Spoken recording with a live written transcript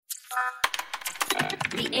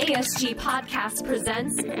The ASG Podcast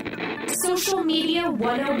presents Social Media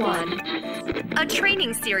 101, a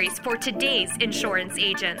training series for today's insurance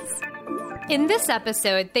agents. In this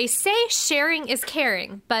episode, they say sharing is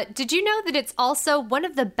caring, but did you know that it's also one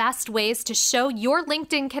of the best ways to show your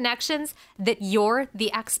LinkedIn connections that you're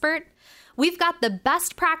the expert? We've got the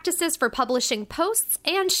best practices for publishing posts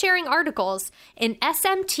and sharing articles in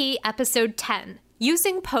SMT Episode 10,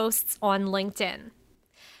 Using Posts on LinkedIn.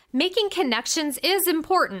 Making connections is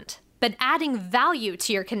important, but adding value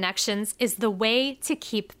to your connections is the way to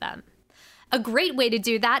keep them. A great way to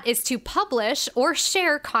do that is to publish or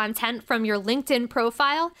share content from your LinkedIn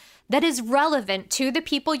profile that is relevant to the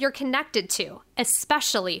people you're connected to,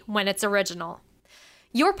 especially when it's original.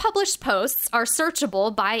 Your published posts are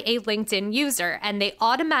searchable by a LinkedIn user, and they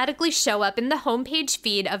automatically show up in the homepage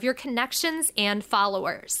feed of your connections and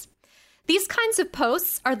followers. These kinds of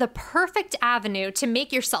posts are the perfect avenue to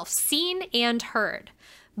make yourself seen and heard.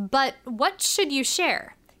 But what should you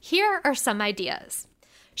share? Here are some ideas.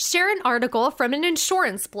 Share an article from an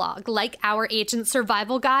insurance blog like Our Agent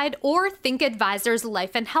Survival Guide or Think Advisor's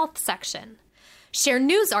Life and Health section. Share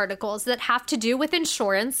news articles that have to do with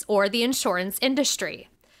insurance or the insurance industry.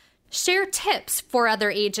 Share tips for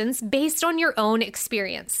other agents based on your own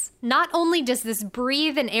experience. Not only does this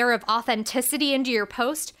breathe an air of authenticity into your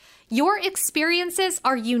post, your experiences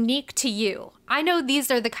are unique to you. I know these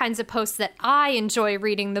are the kinds of posts that I enjoy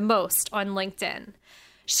reading the most on LinkedIn.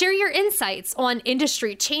 Share your insights on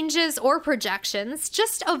industry changes or projections.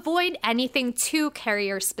 Just avoid anything too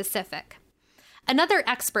carrier-specific. Another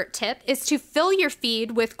expert tip is to fill your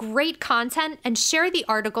feed with great content and share the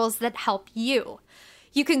articles that help you.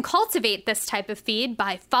 You can cultivate this type of feed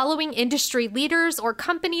by following industry leaders or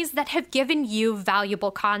companies that have given you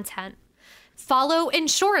valuable content. Follow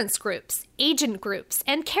insurance groups, agent groups,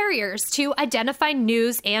 and carriers to identify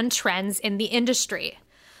news and trends in the industry.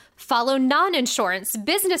 Follow non-insurance,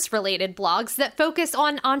 business-related blogs that focus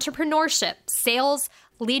on entrepreneurship, sales,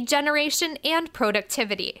 lead generation, and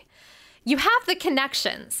productivity. You have the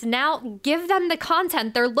connections. Now give them the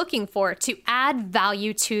content they're looking for to add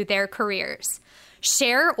value to their careers.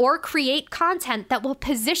 Share or create content that will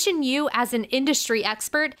position you as an industry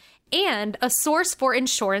expert and a source for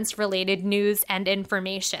insurance-related news and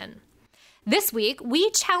information. This week, we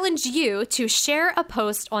challenge you to share a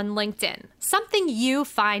post on LinkedIn, something you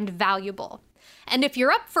find valuable. And if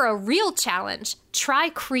you're up for a real challenge,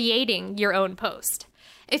 try creating your own post.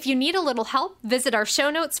 If you need a little help, visit our show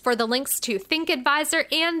notes for the links to Think Advisor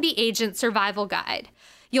and the Agent Survival Guide.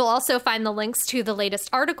 You'll also find the links to the latest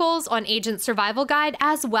articles on Agent Survival Guide,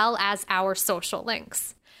 as well as our social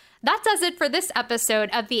links. That does it for this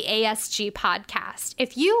episode of the ASG Podcast.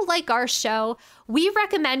 If you like our show, we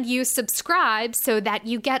recommend you subscribe so that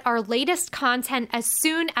you get our latest content as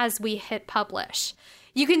soon as we hit publish.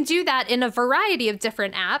 You can do that in a variety of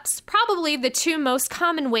different apps. Probably the two most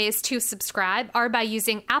common ways to subscribe are by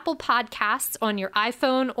using Apple Podcasts on your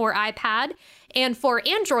iPhone or iPad. And for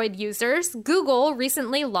Android users, Google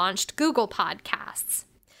recently launched Google Podcasts.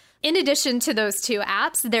 In addition to those two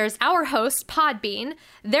apps, there's our host, Podbean.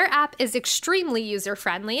 Their app is extremely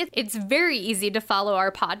user-friendly. It's very easy to follow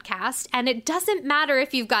our podcast, and it doesn't matter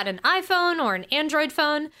if you've got an iPhone or an Android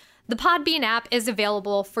phone. The Podbean app is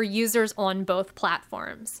available for users on both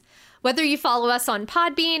platforms. Whether you follow us on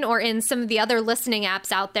Podbean or in some of the other listening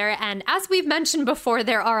apps out there, and as we've mentioned before,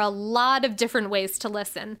 there are a lot of different ways to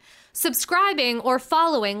listen. Subscribing or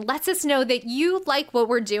following lets us know that you like what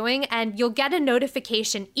we're doing, and you'll get a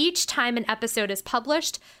notification each time an episode is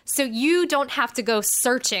published, so you don't have to go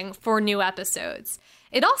searching for new episodes.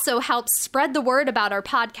 It also helps spread the word about our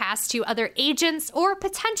podcast to other agents or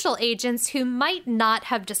potential agents who might not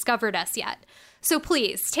have discovered us yet. So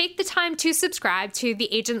please take the time to subscribe to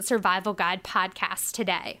the Agent Survival Guide podcast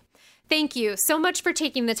today. Thank you so much for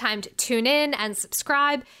taking the time to tune in and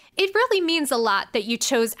subscribe. It really means a lot that you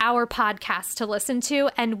chose our podcast to listen to,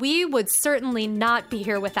 and we would certainly not be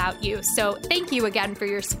here without you. So thank you again for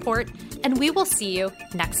your support, and we will see you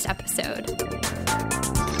next episode.